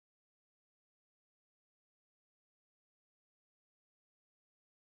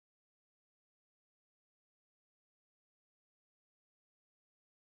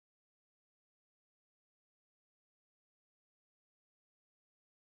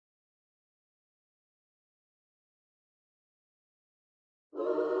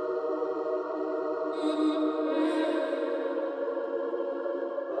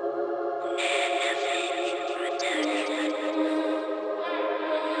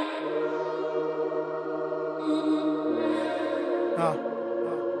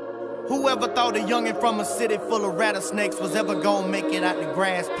Whoever thought a youngin' from a city full of rattlesnakes was ever gonna make it out the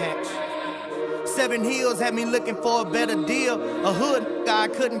grass patch? 7 Hills had me looking for a better deal. A hood I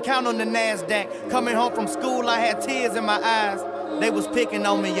couldn't count on the NASDAQ. Coming home from school, I had tears in my eyes. They was picking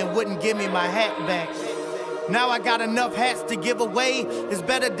on me and wouldn't give me my hat back. Now I got enough hats to give away. It's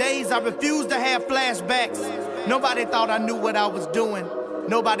better days, I refuse to have flashbacks. Nobody thought I knew what I was doing.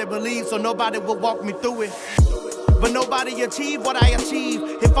 Nobody believed, so nobody would walk me through it. But nobody achieved what I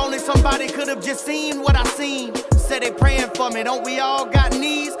achieved. If only somebody could have just seen what I seen. Said they praying for me, don't we all got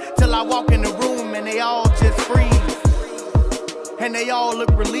needs? Till I walk in the room and they all just freeze. And they all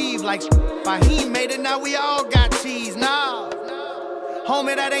look relieved like he made it, now we all got cheese. Nah,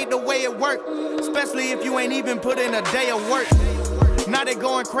 homie, that ain't the way it work. Especially if you ain't even put in a day of work. Now they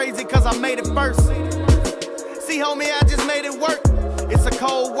going crazy cause I made it first. See, homie, I just made it work. It's a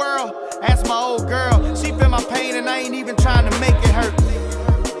cold world, ask my old girl. She feel my pain and I ain't even trying to make it hurt.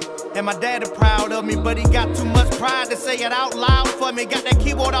 And my daddy proud of me, but he got too much pride to say it out loud for me. Got that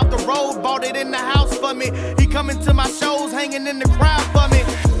keyboard off the road, bought it in the house for me. He coming to my shows, hanging in the crowd for me.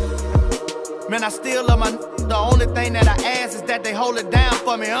 Man, I still love my the only thing that I ask is that they hold it down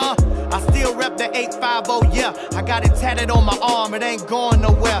for me, I still rep the 850, yeah. I got it tatted on my arm, it ain't going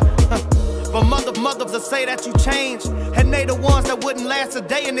nowhere. But mothers will say that you changed, and they the ones that wouldn't last a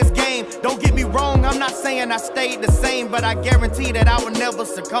day in this game. Don't get me wrong, I'm not saying I stayed the same, but I guarantee that I would never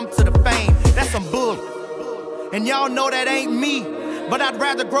succumb to the fame. That's some bull, and y'all know that ain't me. But I'd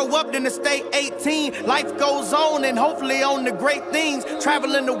rather grow up than to stay 18. Life goes on and hopefully on to great things.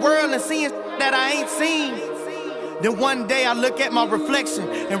 Traveling the world and seeing that I ain't seen. Then one day I look at my reflection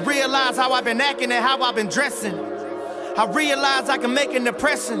and realize how I've been acting and how I've been dressing. I realize I can make an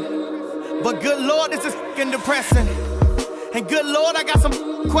impression. But good Lord, this is fucking depressing. And good Lord, I got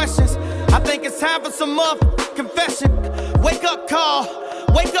some questions. I think it's time for some confession. Wake up call,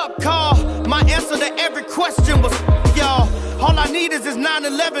 wake up call. My answer to every question was y'all. All I need is this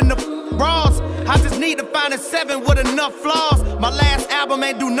 911 to bras. I just need to find a 7 with enough flaws. My last album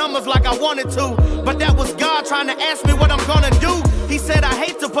ain't do numbers like I wanted to, but that was God trying to ask me what I'm gonna do. He said I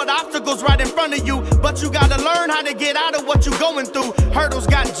hate to put obstacles right in front of you, but you gotta learn how to get out of what you're going through. Hurdles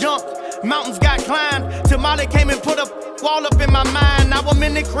got jumped, mountains got climbed, till Molly came and put a wall up in my mind. Now I'm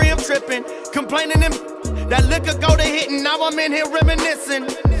in the crib tripping, complaining and that liquor go to hitting. Now I'm in here reminiscing.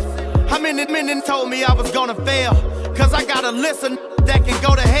 I'm in the minute told me I was gonna fail, cause I got a list of that can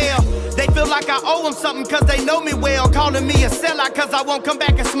go to hell. They feel like I owe them something cause they know me well, calling me a sellout cause I won't come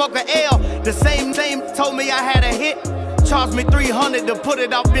back and smoke a L. The same told me I had a hit, charged me $300 to put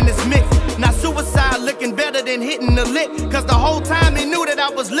it off in this mix. Now suicide looking better than hitting the lick, cause the whole time he knew that I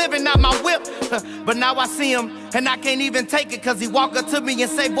was living out my whip. But now I see him and I can't even take it, cause he walk up to me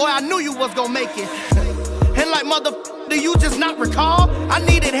and say, boy, I knew you was gonna make it. And like, mother, do you just not recall? I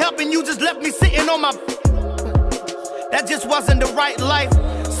needed help and you just left me sitting on my... That just wasn't the right life.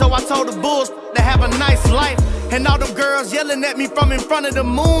 So I told the bulls to have a nice life. And all them girls yelling at me from in front of the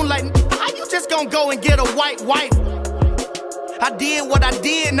moon like, how you just gonna go and get a white wife? I did what I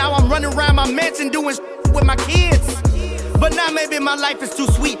did, now I'm running around my mansion doing with my kids. But now maybe my life is too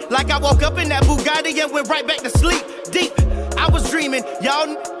sweet. Like I woke up in that Bugatti and went right back to sleep. Deep, I was dreaming,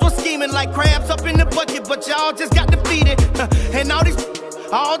 y'all was scheming like crabs up in the bucket, but y'all just got defeated. And all these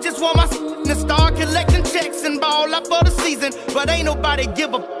all just want my to start collecting checks and ball up for the season. But ain't nobody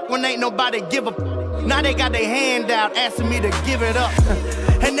give up when ain't nobody give up. Now they got their hand out asking me to give it up.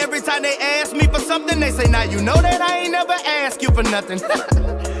 And every time they ask me for something, they say, now you know that I ain't never asked you for nothing.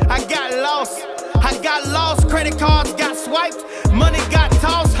 I got lost, credit cards got swiped, money got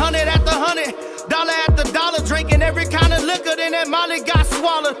tossed, 100 after 100, dollar after dollar, drinking every kind of liquor, then that Molly got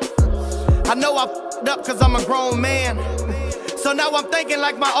swallowed. I know I f***ed up cause I'm a grown man. So now I'm thinking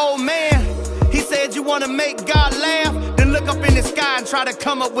like my old man. He said you wanna make God laugh, then look up in the sky and try to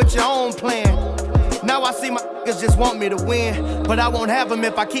come up with your own plan. Now I see my niggas just want me to win, but I won't have them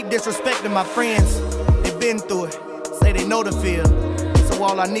if I keep disrespecting my friends. They've been through it, say they know the feel. So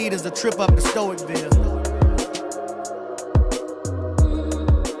all I need is a trip up to Stoicville.